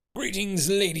Greetings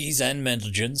ladies and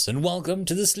gents, and welcome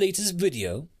to this latest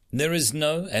video. There is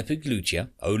no epic loot here,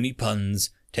 only puns,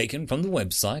 taken from the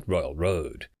website Royal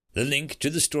Road. The link to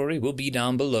the story will be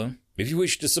down below. If you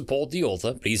wish to support the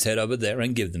author, please head over there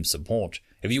and give them support.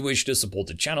 If you wish to support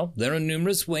the channel, there are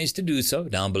numerous ways to do so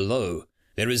down below.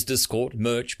 There is Discord,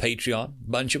 merch, Patreon,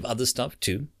 bunch of other stuff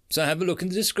too, so have a look in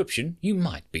the description, you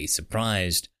might be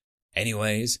surprised.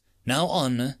 Anyways, now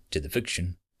on to the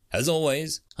fiction. As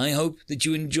always, I hope that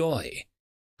you enjoy.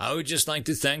 I would just like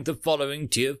to thank the following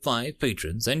Tier 5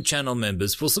 patrons and channel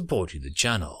members for supporting the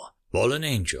channel. Fallen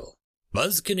Angel,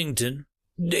 Buzz Kennington,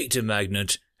 Data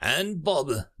Magnet, and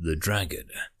Bob the Dragon.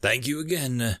 Thank you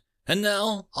again. And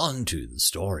now, on to the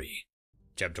story.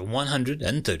 Chapter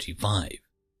 135.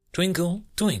 Twinkle,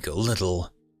 Twinkle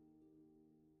Little.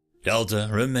 Delta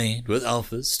remained with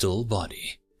Alpha's still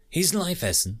body, his life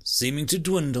essence seeming to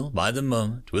dwindle by the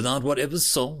moment without whatever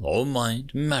soul or mind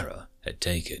Marrow had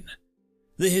taken.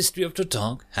 The history of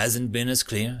Totok hasn't been as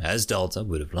clear as Delta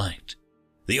would have liked.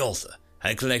 The author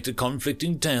had collected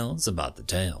conflicting tales about the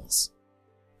tales.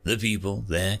 The people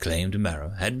there claimed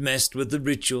Marrow had messed with the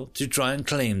ritual to try and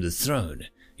claim the throne,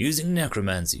 using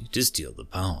necromancy to steal the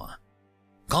power.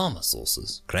 Calmer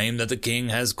sources claim that the king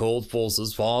has called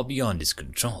forces far beyond his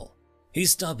control,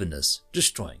 his stubbornness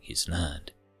destroying his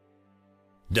land.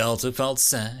 Delta felt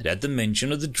sad at the mention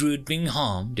of the druid being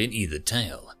harmed in either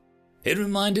tale. It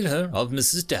reminded her of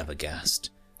Mrs. Dabbergast,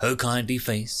 her kindly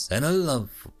face and her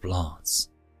love for plants.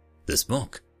 This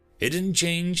book, it didn't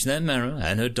change that Marrow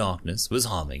and her darkness was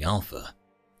harming Alpha.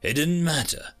 It didn't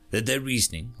matter that their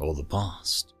reasoning or the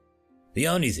past. The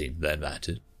only thing that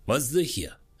mattered was the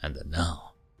here and the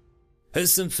now. Her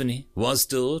symphony was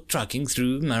still trucking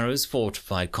through Marrow's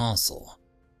fortified castle,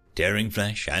 tearing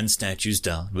flesh and statues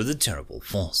down with a terrible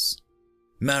force.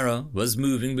 Marrow was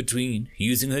moving between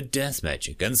using her death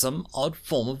magic and some odd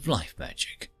form of life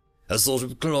magic, a sort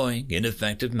of cloying,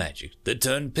 ineffective magic that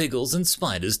turned piggles and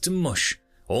spiders to mush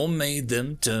or made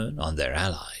them turn on their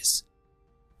allies.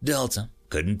 Delta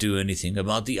couldn't do anything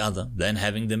about the other than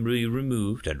having them be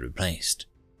removed and replaced.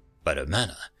 But her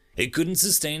mana, it couldn't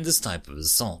sustain this type of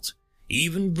assault,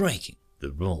 even breaking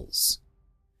the rules.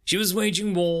 She was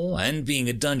waging war, and being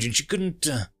a dungeon, she couldn't,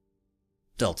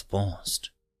 Delta paused.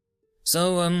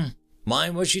 So, why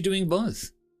was she doing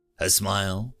both? A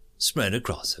smile spread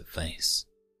across her face.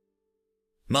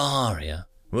 Maharia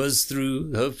was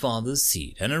through her father's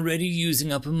seed and already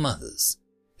using up her mother's.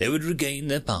 They would regain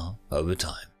their power over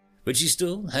time, but she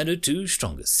still had her two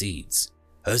strongest seeds,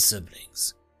 her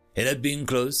siblings. It had been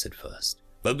close at first,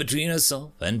 but between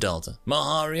herself and Delta,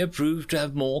 Maharia proved to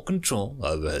have more control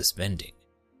over her spending.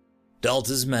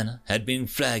 Delta's mana had been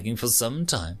flagging for some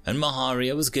time, and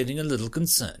Maharia was getting a little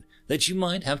concerned that she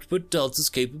might have to put Delta's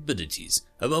capabilities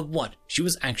above what she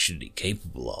was actually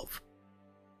capable of.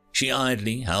 She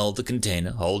idly held the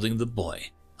container holding the boy,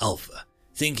 Alpha,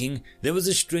 thinking there was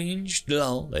a strange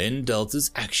lull in Delta's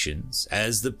actions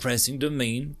as the pressing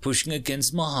domain pushing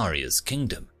against Maharia's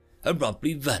kingdom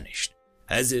abruptly vanished,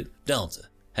 as if Delta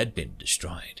had been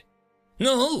destroyed.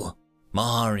 No!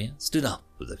 Maharia stood up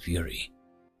with a fury.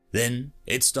 Then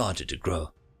it started to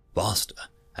grow, faster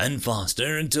and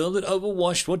faster until it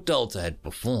overwashed what Delta had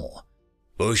before,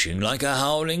 pushing like a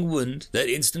howling wind that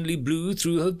instantly blew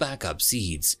through her backup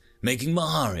seeds, making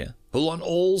Maharia pull on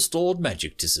all stored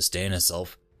magic to sustain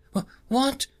herself.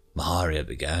 What? Maharia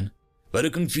began, but her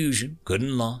confusion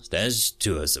couldn't last as,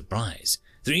 to her surprise,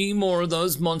 3 more of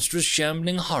those monstrous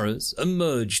shambling horrors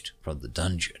emerged from the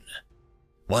dungeon.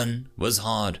 1 was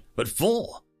hard, but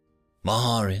 4...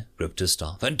 Maharia gripped her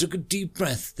staff and took a deep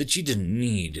breath that she didn't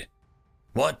need.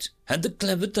 What had the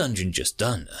clever dungeon just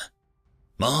done?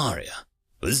 Maharia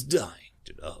was dying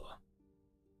to know.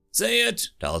 Say it,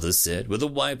 Delta said with a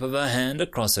wipe of her hand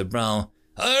across her brow.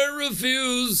 I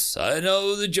refuse. I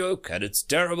know the joke and it's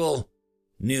terrible.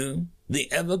 Knew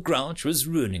the ever-grouch was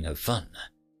ruining her fun.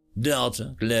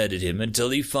 Delta glared at him until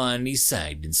he finally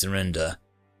sagged in surrender.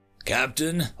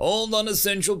 Captain, all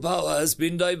non-essential power has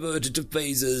been diverted to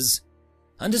phasers.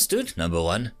 Understood, number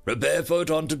 1. Prepare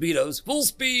photon torpedoes, full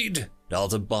speed!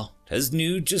 Delta barked as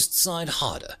New just sighed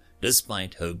harder,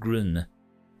 despite her grin.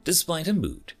 Despite her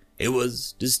mood, it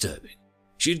was disturbing.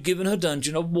 She had given her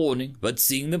dungeon a warning, but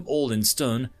seeing them all in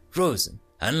stone, frozen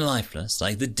and lifeless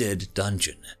like the dead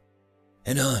dungeon.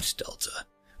 It hurt Delta,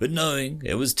 but knowing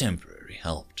it was temporary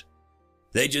helped.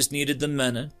 They just needed the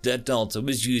mana that Delta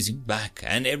was using back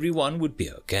and everyone would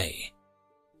be okay.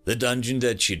 The dungeon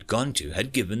that she'd gone to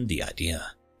had given the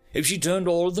idea. If she turned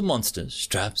all of the monsters,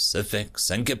 traps, effects,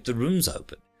 and kept the rooms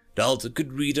open, Delta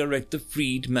could redirect the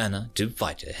freed mana to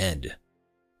fight ahead.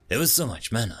 There was so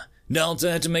much mana,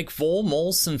 Delta had to make 4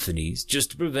 more symphonies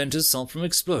just to prevent herself from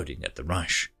exploding at the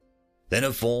rush. Then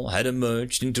her 4 had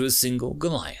emerged into a single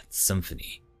Goliath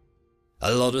symphony.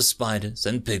 A lot of spiders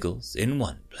and piggles in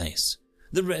one place.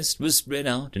 The rest was spread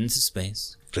out into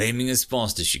space, claiming as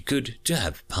fast as she could to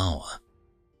have power.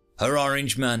 Her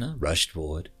orange mana rushed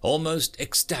forward, almost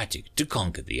ecstatic to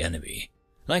conquer the enemy,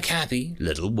 like happy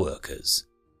little workers.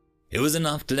 It was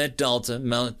enough to let Delta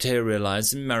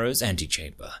materialize in Marrow's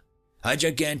antechamber. A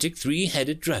gigantic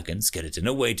 3-headed dragon skeleton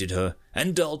awaited her,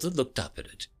 and Delta looked up at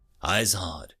it, eyes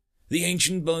hard, the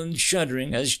ancient bones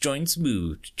shuddering as joints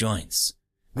moved joints,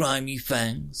 grimy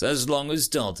fangs as long as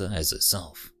Delta as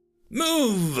herself.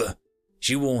 "Move!"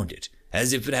 she warned it,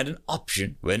 as if it had an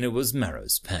option when it was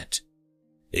Marrow's pet.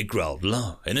 It growled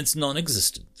low in its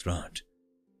non-existent throat.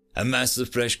 A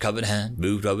massive flesh-covered hand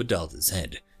moved over Delta's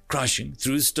head, crushing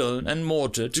through stone and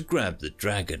mortar to grab the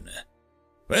dragon.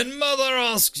 "When Mother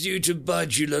asks you to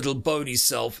budge, you little bony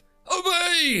self,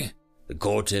 obey!" The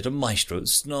quartet of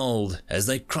maestros snarled as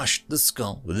they crushed the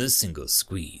skull with a single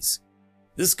squeeze.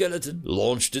 The skeleton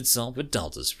launched itself at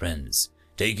Delta's friends,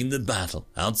 taking the battle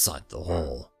outside the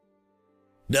hall.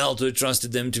 Delta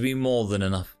trusted them to be more than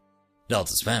enough.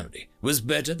 Delta's family was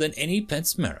better than any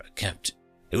pets Marrow kept.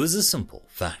 It was a simple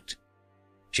fact.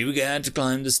 She began to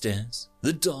climb the stairs,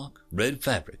 the dark red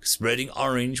fabric spreading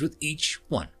orange with each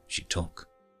one she took.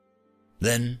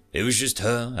 Then it was just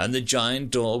her and the giant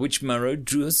door which Marrow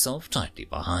drew herself tightly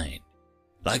behind,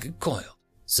 like a coiled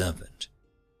serpent.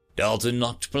 Delta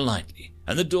knocked politely,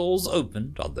 and the doors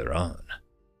opened on their own.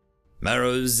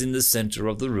 Marrow was in the center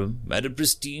of the room at a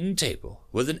pristine table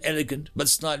with an elegant but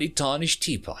slightly tarnished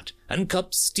teapot and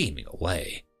cups steaming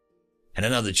away. In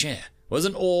another chair was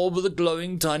an orb with a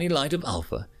glowing tiny light of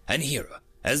Alpha and Hero,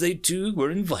 as they too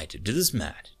were invited to this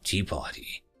mad tea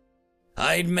party.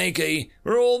 "I'd make a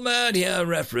 'we're all mad here'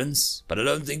 reference, but I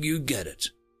don't think you get it,"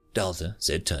 Delta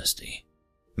said tersely.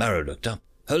 Marrow looked up,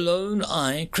 her lone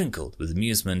eye crinkled with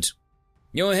amusement.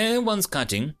 "Your hair wants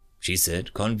cutting," she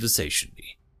said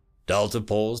conversationally. Delta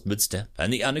paused mid-step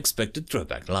and the unexpected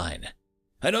throwback line.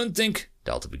 "I don't think,"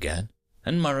 Delta began,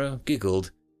 and Marrow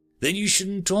giggled. "Then you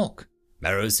shouldn't talk,"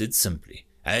 Marrow said simply,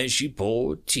 as she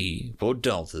poured tea for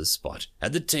Delta's spot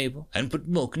at the table and put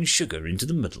milk and sugar into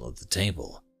the middle of the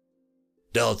table.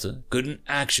 Delta couldn't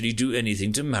actually do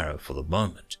anything to Marrow for the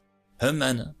moment, her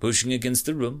mana pushing against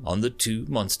the room on the 2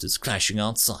 monsters clashing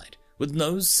outside, with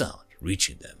no sound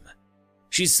reaching them.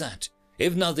 She sat,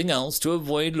 if nothing else, to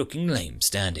avoid looking lame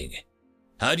standing.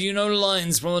 "How do you know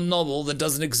lines from a novel that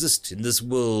doesn't exist in this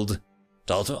world?"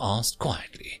 Delta asked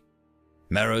quietly.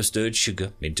 Marrow stirred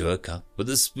sugar into her cup with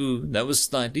a spoon that was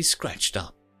slightly scratched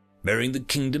up, bearing the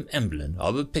kingdom emblem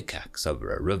of a pickaxe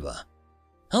over a river.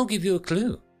 "I'll give you a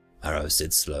clue," Marrow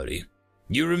said slowly.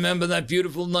 "You remember that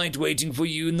beautiful knight waiting for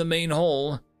you in the main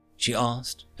hall?" she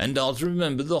asked, and Delta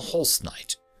remembered the horse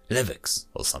knight, Levix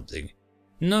or something.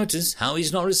 "Notice how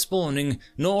he's not responding,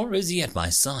 nor is he at my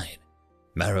side,"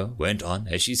 Marrow went on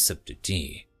as she sipped her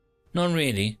tea. "Not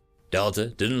really." Delta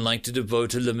didn't like to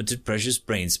devote her limited precious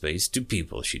brain space to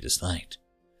people she disliked.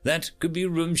 That could be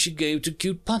room she gave to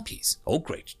cute puppies or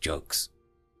great jokes.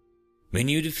 "When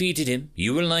you defeated him,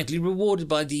 you were likely rewarded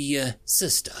by the,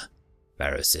 sister,"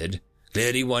 Marrow said,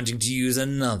 clearly wanting to use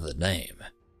another name.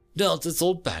 Delta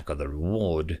thought back on the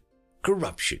reward.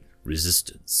 Corruption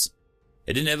resistance.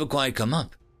 It had never quite come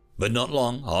up, but not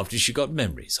long after she got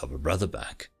memories of her brother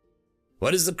back.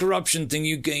 "What is the corruption thing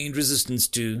you gained resistance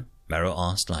to?" Marrow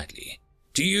asked lightly.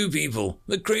 "To you people,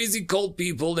 the crazy cult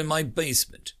people in my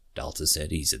basement," Delta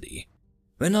said easily.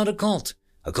 "We're not a cult.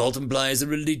 A cult implies a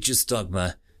religious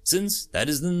dogma. Since that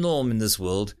is the norm in this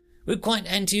world, we're quite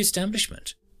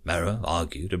anti-establishment," Marrow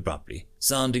argued abruptly,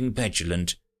 sounding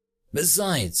petulant.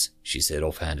 "Besides," she said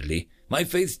offhandedly, "my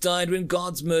faith died when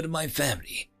gods murdered my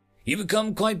family. You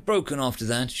become quite broken after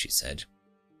that," she said.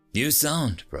 "You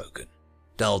sound broken,"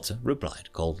 Delta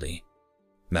replied coldly.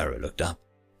 Marrow looked up.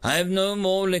 "I have no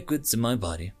more liquids in my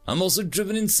body. I'm also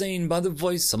driven insane by the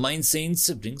voice of my insane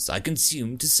siblings I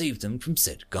consumed to save them from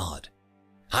said god.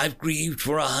 I've grieved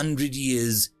for 100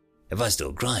 years. If I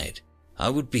still cried, I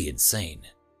would be insane."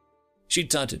 She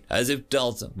tutted as if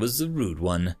Delta was the rude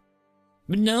one.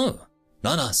 "But no,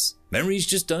 not us. Memories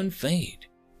just don't fade,"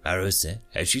 Marrow said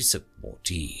as she sipped more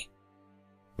tea.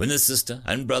 When the sister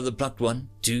and brother plucked 1,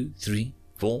 2, 3,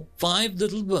 4, 5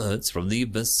 little birds from the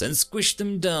abyss and squished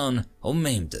them down or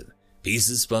maimed them,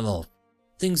 pieces fell off.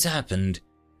 Things happened.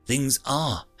 Things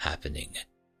are happening,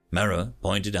 Marrow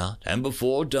pointed out, and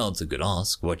before Delta could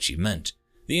ask what she meant,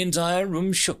 the entire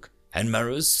room shook and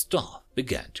Marrow's staff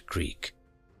began to creak.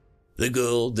 The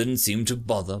girl didn't seem to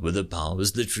bother with her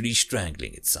powers literally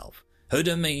strangling itself, her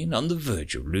domain on the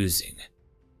verge of losing.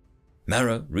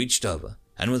 Marrow reached over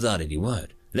and without any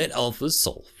word let Alpha's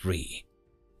soul free.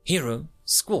 Hero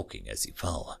squawking as he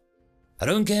fell. "I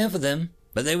don't care for them,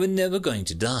 but they were never going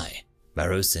to die,"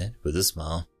 Marrow said with a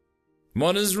smile.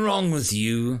 "What is wrong with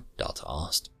you?" Delta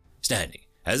asked, standing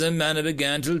as her mana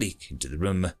began to leak into the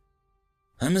room.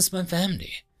 "I miss my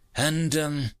family, and,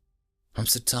 I'm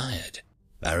so tired,"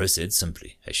 Marrow said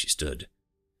simply as she stood.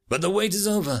 "But the wait is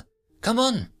over. Come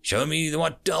on, show me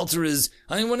what Delta is.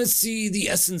 I want to see the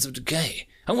essence of decay.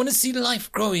 I want to see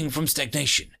life growing from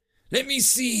stagnation. Let me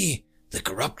see the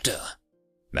corruptor,"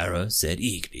 Marrow said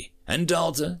eagerly, and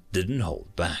Delta didn't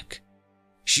hold back.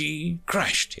 She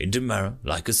crashed into Marrow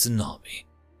like a tsunami.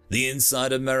 The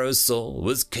inside of Marrow's soul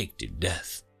was caked in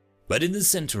death, but in the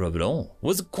center of it all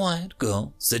was a quiet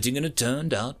girl sitting in a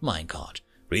turned-out minecart,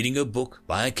 reading a book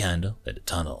by a candle in a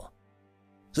tunnel.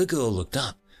 The girl looked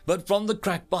up, but from the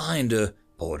crack behind her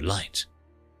poured light.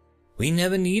 "We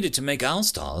never needed to make our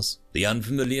stars," the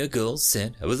unfamiliar girl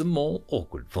said with a more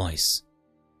awkward voice.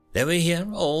 "They were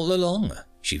here all along,"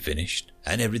 she finished,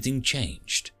 and everything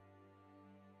changed.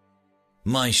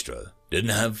 Maestro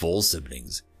didn't have 4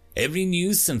 siblings. Every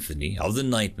new symphony of the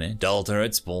nightmare Delta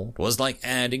had spawned was like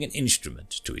adding an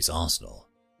instrument to his arsenal.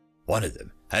 One of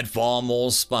them had far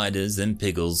more spiders than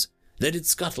piggles, let it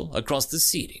scuttle across the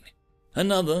ceiling.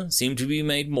 Another seemed to be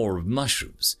made more of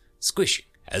mushrooms, squishing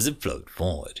as it flowed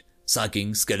forward,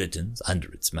 sucking skeletons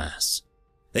under its mass.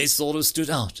 They sort of stood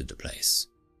out in the place.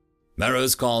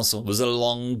 Marrow's castle was a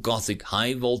long, gothic,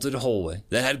 high-vaulted hallway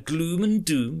that had gloom and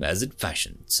doom as its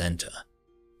fashioned center.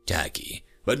 Tacky,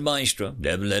 but Maestro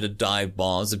never let a dive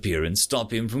bar's appearance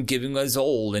stop him from giving his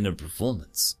all in a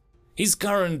performance. His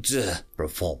current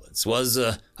performance was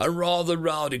a rather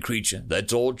rowdy creature that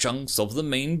tore chunks of the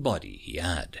main body he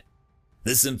had.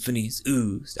 The symphonies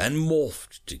oozed and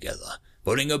morphed together,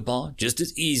 pulling apart just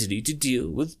as easily to deal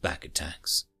with back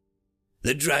attacks.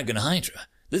 The Dragon Hydra,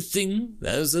 the thing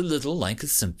that was a little like a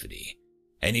symphony.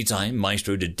 Anytime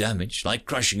Maestro did damage, like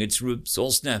crushing its ribs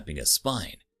or snapping a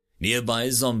spine, nearby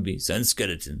zombies and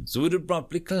skeletons would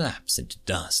abruptly collapse into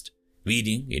dust,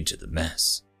 feeding into the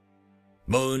mess.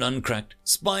 Bone uncracked,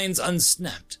 spines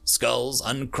unsnapped, skulls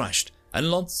uncrushed, and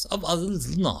lots of other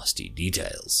little nasty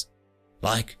details.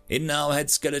 Like it now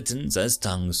had skeletons as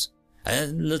tongues,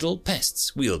 and little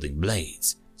pests wielding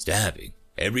blades, stabbing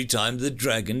every time the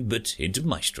dragon bit into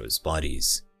Maestro's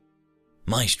bodies.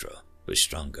 Maestro was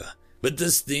stronger, but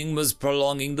this thing was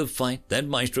prolonging the fight that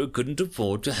Maestro couldn't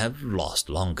afford to have lost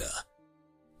longer.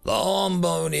 "The arm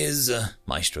bone is,"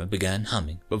 Maestro began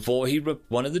humming before he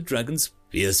ripped one of the dragon's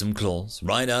fearsome claws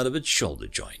right out of its shoulder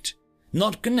joint.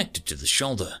 "Not connected to the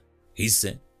shoulder," he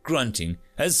said, grunting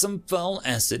as some foul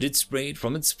acid it sprayed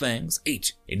from its fangs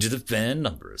ate into the fair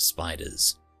number of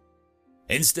spiders.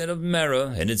 Instead of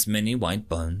marrow in its many white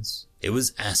bones, it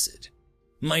was acid.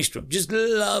 Maestro just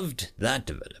loved that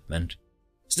development.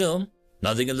 Still,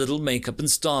 nothing a little makeup and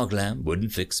star glam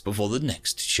wouldn't fix before the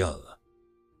next show.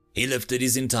 He lifted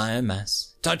his entire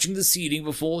mass, touching the ceiling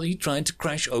before he tried to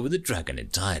crash over the dragon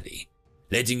entirely,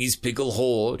 letting his pickle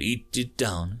horde eat it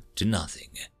down to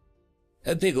nothing.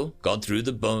 A pickle got through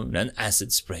the bone and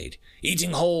acid sprayed,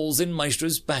 eating holes in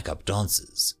Maestro's backup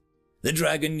dancers. The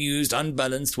dragon used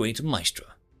unbalanced weight of Maestro,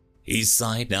 his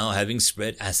side now having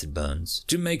spread acid burns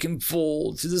to make him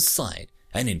fall to the side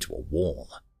and into a wall.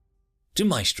 To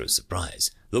Maestro's surprise,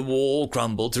 the wall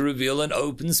crumbled to reveal an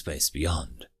open space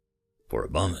beyond. For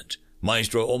a moment,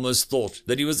 Maestro almost thought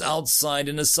that he was outside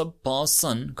in a subpar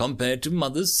sun compared to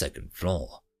Mother's second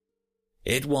floor.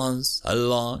 It was a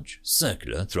large,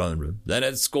 circular throne room that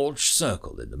had scorched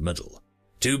circle in the middle.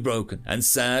 2 broken and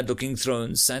sad-looking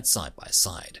thrones sat side by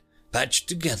side, patched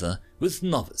together with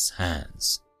novice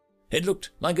hands. It looked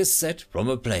like a set from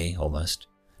a play almost,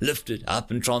 lifted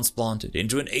up and transplanted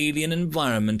into an alien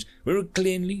environment where it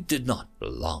clearly did not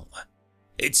belong.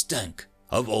 It stank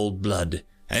of old blood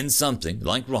and something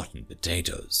like rotten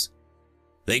potatoes.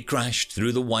 They crashed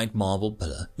through the white marble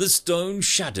pillar. The stone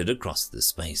shattered across the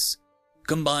space.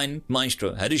 Combined,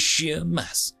 Maestro had a sheer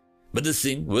mass, but the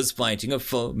thing was fighting a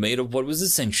foe made of what was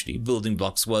essentially building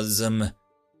blocks The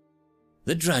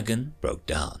dragon broke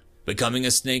down, becoming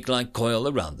a snake-like coil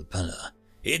around the pillar,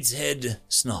 its head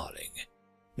snarling.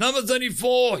 "Number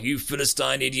 34, you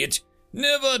Philistine idiot!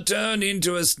 Never turn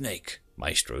into a snake!"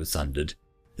 Maestro thundered.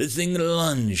 The thing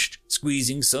lunged,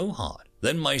 squeezing so hard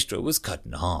that Maestro was cut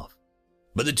in half.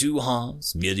 But the 2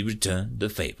 halves merely returned the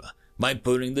favor by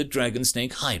pulling the dragon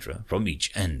snake hydra from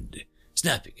each end,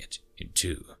 snapping it in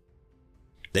 2.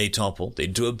 They toppled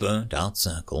into a burnt-out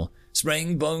circle,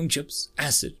 spraying bone chips,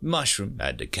 acid, mushroom,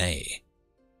 and decay.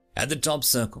 At the top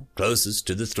circle, closest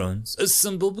to the thrones, a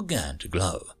symbol began to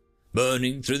glow,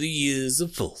 burning through the years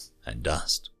of filth and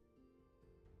dust.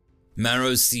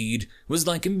 Marrow's seed was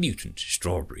like a mutant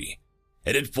strawberry.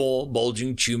 It had 4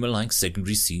 bulging tumor-like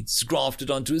secondary seeds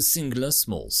grafted onto a singular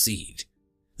small seed.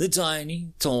 The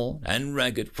tiny, torn, and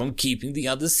ragged from keeping the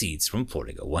other seeds from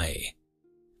falling away.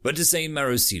 But to say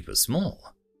Marrow's seed was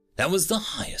small, that was the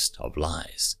highest of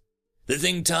lies. The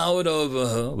thing towered over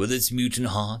her with its mutant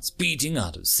hearts beating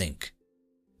out of sync.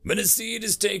 When a seed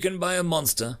is taken by a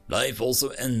monster, life also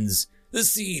ends. The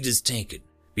seed is taken,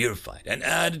 purified, and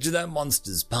added to that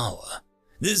monster's power.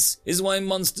 This is why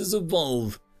monsters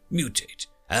evolve, mutate,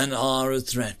 and are a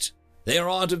threat. They are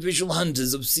artificial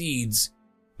hunters of seeds.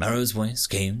 Marrow's voice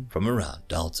came from around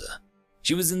Delta.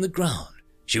 She was in the ground.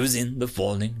 She was in the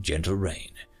falling gentle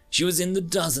rain. She was in the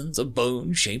dozens of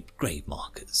bone-shaped grave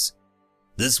markers.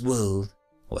 This world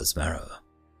was Marrow.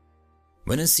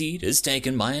 When a seed is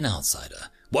taken by an outsider,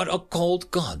 what are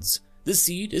called gods, the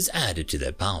seed is added to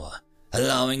their power,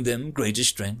 allowing them greater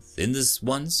strength in this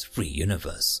once free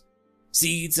universe.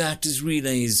 Seeds act as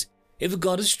relays. If a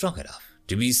god is strong enough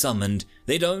to be summoned,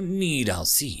 they don't need our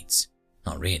seeds.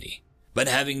 Not really, but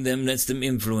having them lets them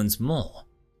influence more.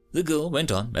 The girl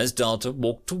went on as Delta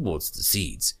walked towards the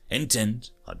seeds,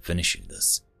 intent on finishing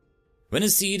this. When a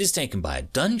seed is taken by a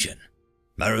dungeon,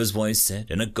 Marrow's voice said,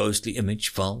 and a ghostly image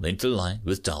fell into line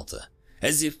with Delta,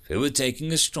 as if it were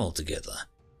taking a stroll together.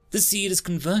 The seed is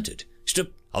converted,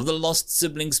 stripped of the lost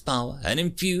sibling's power, and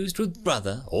infused with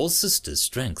brother or sister's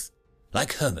strength.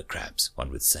 Like hermit crabs,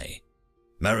 one would say.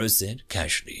 Marrow said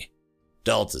casually.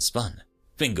 Delta spun,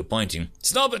 finger pointing.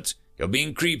 "Stop it! You're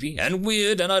being creepy and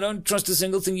weird, and I don't trust a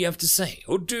single thing you have to say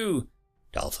or do,"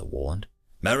 Delta warned.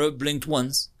 Marrow blinked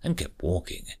once and kept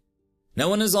walking. "No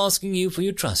one is asking you for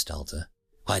your trust, Delta.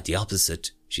 Quite the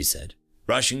opposite," she said,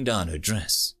 brushing down her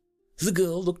dress. The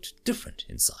girl looked different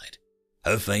inside.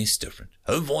 Her face different,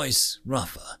 her voice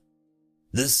rougher.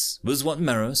 This was what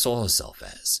Marrow saw herself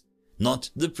as,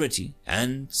 not the pretty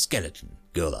and skeleton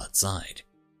girl outside.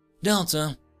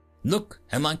 "Delta, look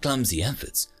at my clumsy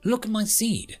efforts. Look at my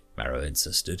seed," Marrow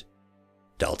insisted.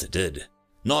 Delta did,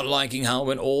 not liking how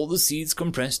when all the seeds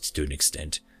compressed to an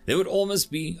extent, there would almost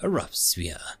be a rough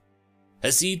sphere.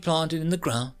 A seed planted in the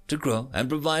ground to grow and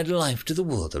provide life to the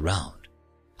world around.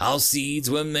 Our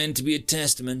seeds were meant to be a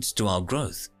testament to our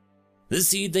growth. The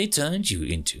seed they turned you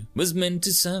into was meant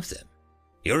to serve them.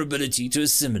 Your ability to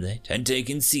assimilate and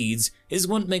take in seeds is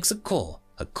what makes a core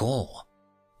a core,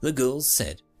 the girl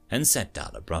said and sat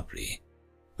down abruptly.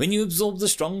 When you absorbed the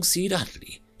strong seed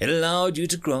utterly, it allowed you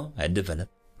to grow and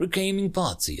develop, reclaiming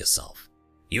parts of yourself.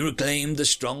 You reclaimed the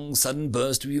strong, sudden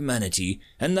burst of humanity,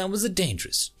 and that was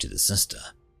dangerous to the sister.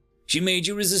 She made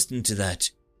you resistant to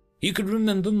that. You could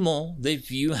remember more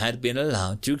if you had been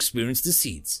allowed to experience the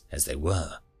seeds as they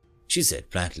were, she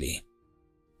said flatly.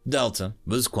 Delta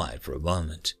was quiet for a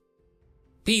moment.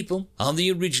 People are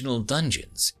the original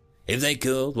dungeons. If they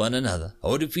killed one another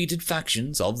or defeated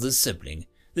factions of the sibling,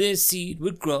 their seed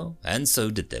would grow, and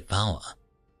so did their power,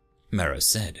 Marrow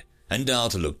said, and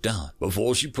Delta looked down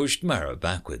before she pushed Marrow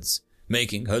backwards,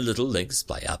 making her little legs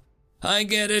fly up. "I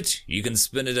get it. You can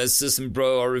spin it as Sis and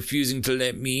Bro are refusing to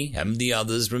let me and the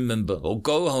others remember or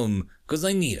go home because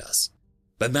they need us.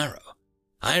 But Marrow,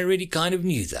 I already kind of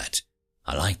knew that.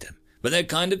 I like them, but they're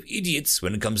kind of idiots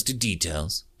when it comes to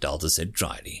details," Delta said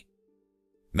dryly.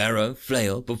 Marrow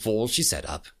flailed before she sat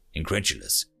up,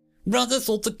 incredulous. "Brother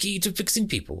thought the key to fixing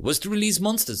people was to release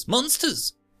monsters.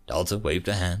 Monsters!" Delta waved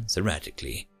her hands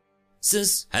erratically.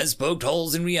 "Sis has poked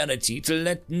holes in reality to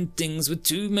let in things with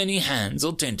too many hands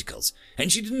or tentacles,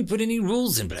 and she didn't put any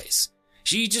rules in place.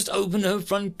 She just opened her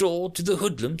front door to the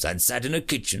hoodlums and sat in her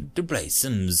kitchen to play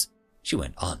Sims," she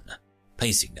went on,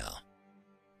 pacing now.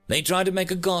 "They try to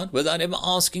make a god without ever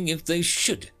asking if they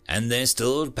should, and they're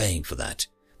still paying for that.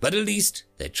 But at least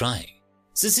they're trying.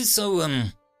 Sis is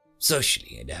so,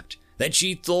 socially adept that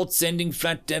she thought sending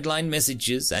flat deadline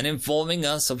messages and informing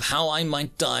us of how I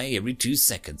might die every 2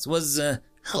 seconds was,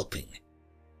 helping.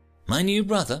 My new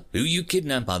brother, who you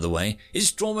kidnapped by the way,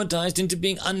 is traumatized into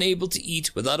being unable to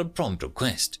eat without a prompt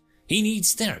request. He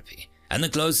needs therapy, and the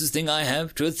closest thing I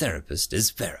have to a therapist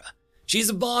is Farah. She's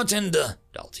a bartender,"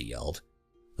 Delta yelled,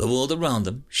 the world around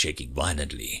them shaking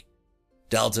violently.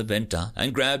 Delta bent down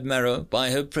and grabbed Marrow by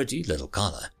her pretty little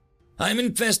collar. "I'm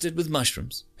infested with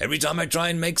mushrooms. Every time I try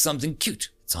and make something cute,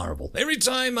 it's horrible. Every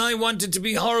time I want it to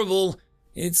be horrible,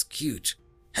 it's cute.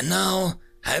 And now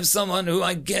I have someone who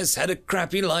I guess had a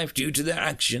crappy life due to their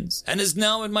actions and is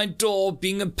now at my door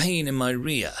being a pain in my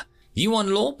rear. You want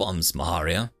law bombs,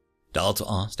 Maharia?" Delta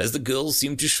asked as the girl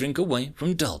seemed to shrink away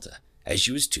from Delta as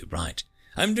she was too bright.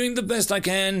 I'm doing the best I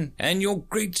can, and your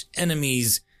great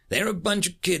enemies, they're a bunch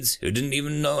of kids who didn't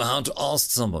even know how to ask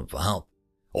someone for help.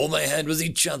 All they had was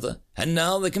each other, and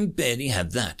now they can barely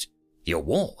have that. Your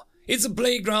war, it's a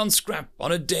playground scrap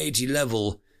on a deity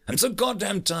level. I'm so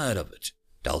goddamn tired of it,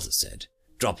 Delta said,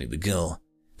 dropping the girl.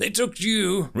 They took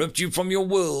you, ripped you from your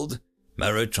world.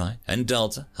 Marrow tried, and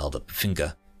Delta held up a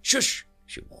finger. Shush,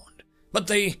 she warned. But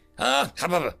they,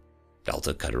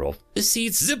 Delta cut her off. The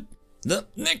seeds zip, the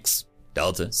nix,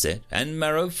 Delta said, and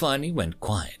Marrow finally went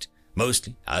quiet,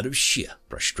 mostly out of sheer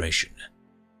frustration.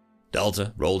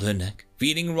 Delta rolled her neck,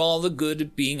 feeling rather good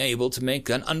at being able to make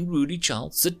an unruly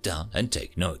child sit down and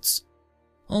take notes.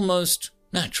 Almost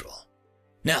natural.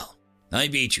 Now, I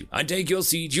beat you. I take your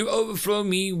seed. You overthrow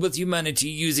me with humanity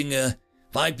using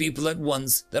 5 people at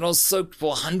once that are soaked for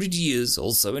 100 years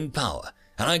or so in power,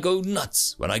 and I go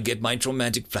nuts when I get my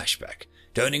traumatic flashback,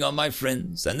 turning on my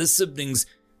friends and the siblings.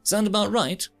 Sound about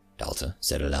right? Delta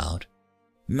said aloud.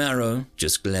 Marrow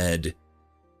just glared.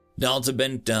 Delta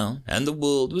bent down, and the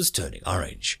world was turning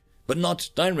orange, but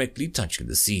not directly touching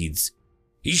the seeds.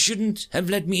 You shouldn't have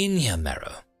let me in here,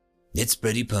 Marrow. It's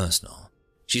pretty personal,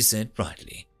 she said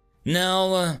brightly.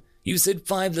 Now, you said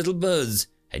 5 little birds,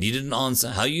 and you didn't answer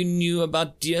how you knew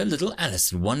about dear little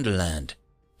Alice in Wonderland,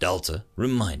 Delta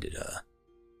reminded her.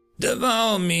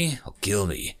 Devour me or kill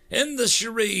me, in the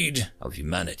charade of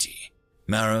humanity,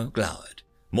 Marrow glowered,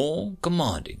 more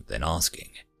commanding than asking.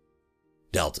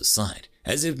 Delta sighed,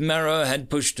 as if Marrow had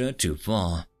pushed her too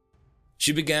far.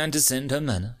 She began to send her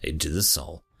mana into the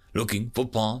soul, looking for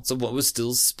parts of what was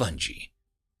still spongy.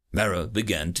 Marrow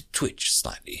began to twitch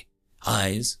slightly,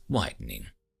 eyes widening.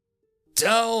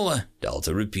 Tell,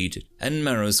 Delta repeated, and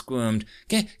Marrow squirmed.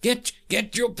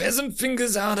 Get your peasant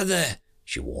fingers out of there,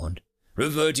 she warned,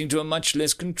 reverting to a much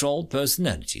less controlled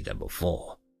personality than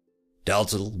before.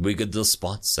 Delta wiggled the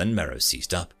spots, and Marrow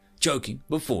seized up, choking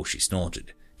before she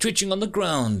snorted, twitching on the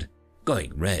ground,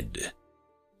 going red.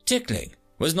 Tickling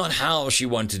was not how she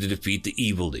wanted to defeat the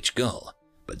evil lich girl,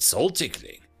 but soul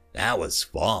tickling, that was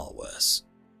far worse.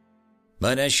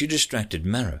 But as she distracted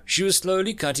Marrow, she was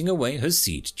slowly cutting away her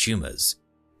seed tumors.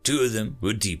 2 of them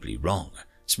were deeply wrong,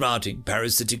 sprouting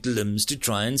parasitic limbs to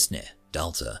try and snare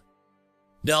Delta.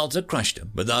 Delta crushed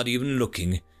them without even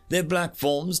looking, their black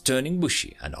forms turning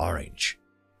bushy and orange.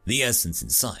 The essence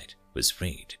inside was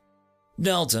freed.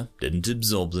 Delta didn't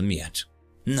absorb them yet.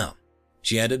 No,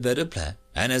 she had a better plan,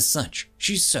 and as such,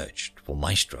 she searched for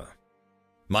Maestro.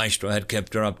 Maestro had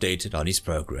kept her updated on his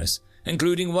progress,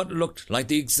 including what looked like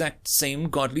the exact same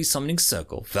godly summoning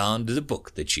circle found in the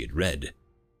book that she had read.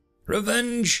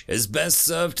 Revenge is best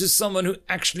served to someone who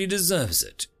actually deserves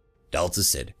it, Delta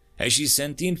said as she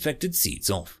sent the infected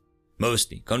seeds off,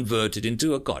 mostly converted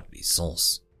into a godly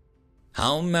source.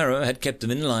 How Marrow had kept them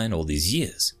in line all these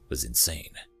years was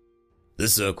insane. The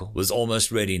circle was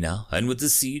almost ready now, and with the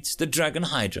seeds, the Dragon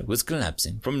Hydra was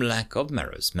collapsing from lack of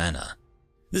Marrow's mana.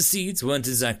 The seeds weren't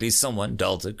exactly someone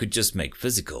Delta could just make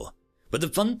physical, but the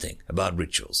fun thing about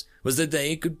rituals was that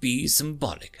they could be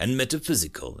symbolic and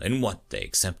metaphysical in what they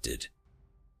accepted.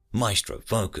 Maestro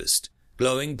focused,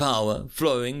 glowing power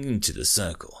flowing into the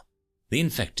circle, the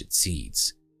infected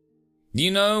seeds.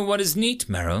 You know what is neat,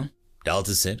 Marrow?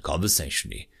 Delta said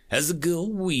conversationally, as the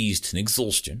girl wheezed in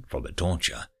exhaustion from her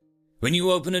torture. When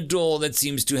you open a door that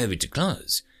seems too heavy to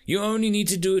close, you only need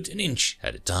to do it an inch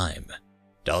at a time,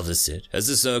 Delta said as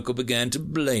the circle began to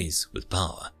blaze with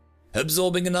power,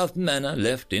 absorbing enough mana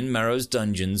left in Marrow's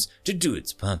dungeons to do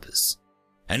its purpose.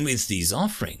 And with these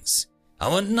offerings, I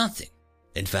want nothing.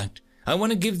 In fact, I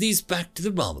want to give these back to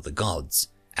the realm of the gods,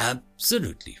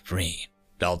 absolutely free,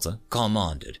 Delta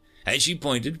commanded as she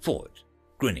pointed forward,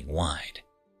 grinning wide.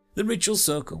 The ritual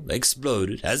circle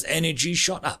exploded as energy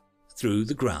shot up through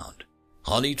the ground.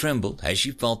 Holly trembled as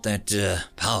she felt that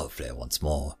power flare once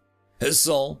more. Her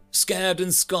soul, scared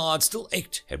and scarred, still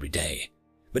ached every day,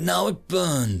 but now it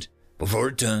burned before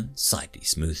it turned slightly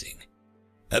smoothing.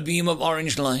 A beam of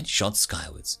orange light shot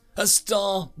skywards, a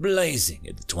star blazing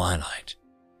in the twilight.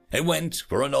 It went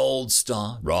for an old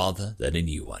star rather than a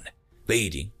new one,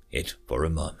 baiting it for a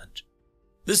moment.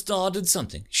 The star did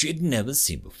something she had never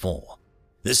seen before.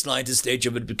 The slightest edge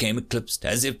of it became eclipsed,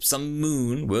 as if some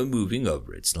moon were moving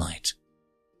over its light.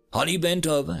 Holly bent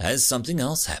over as something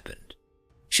else happened.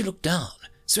 She looked down,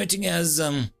 sweating as,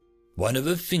 one of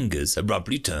her fingers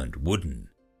abruptly turned wooden,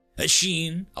 a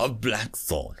sheen of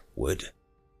blackthorn wood.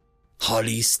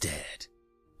 Holly stared,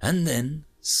 and then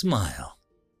smiled.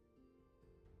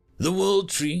 The world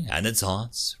tree and its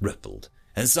hearts rippled,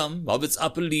 and some of its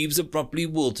upper leaves abruptly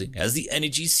wilting as the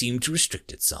energy seemed to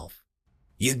restrict itself.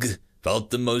 Yig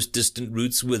felt the most distant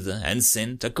roots wither and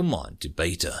sent a command to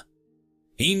Beta.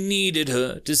 He needed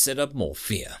her to set up more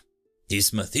fear.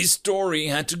 His story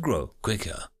had to grow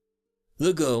quicker.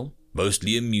 The girl,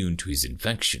 mostly immune to his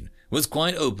infection, was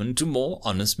quite open to more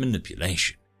honest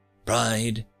manipulation,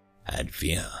 pride, and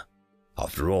fear.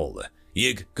 After all,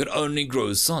 Yig could only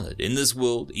grow solid in this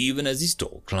world even as his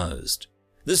door closed.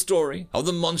 The story of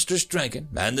the monstrous dragon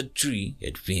and the tree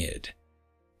it feared.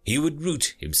 He would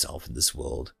root himself in this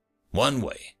world, one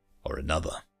way or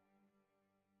another.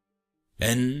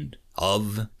 End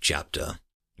of chapter.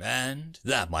 And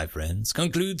that, my friends,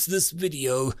 concludes this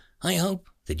video. I hope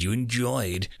that you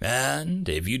enjoyed, and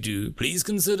if you do, please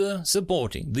consider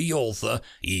supporting the author,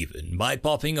 even by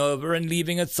popping over and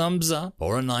leaving a thumbs up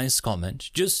or a nice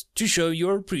comment, just to show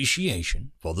your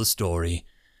appreciation for the story.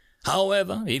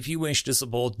 However, if you wish to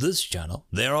support this channel,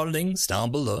 there are links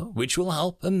down below which will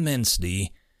help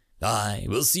immensely. I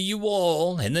will see you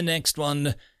all in the next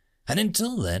one, and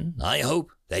until then, I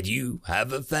hope that you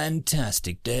have a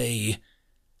fantastic day.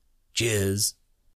 Cheers.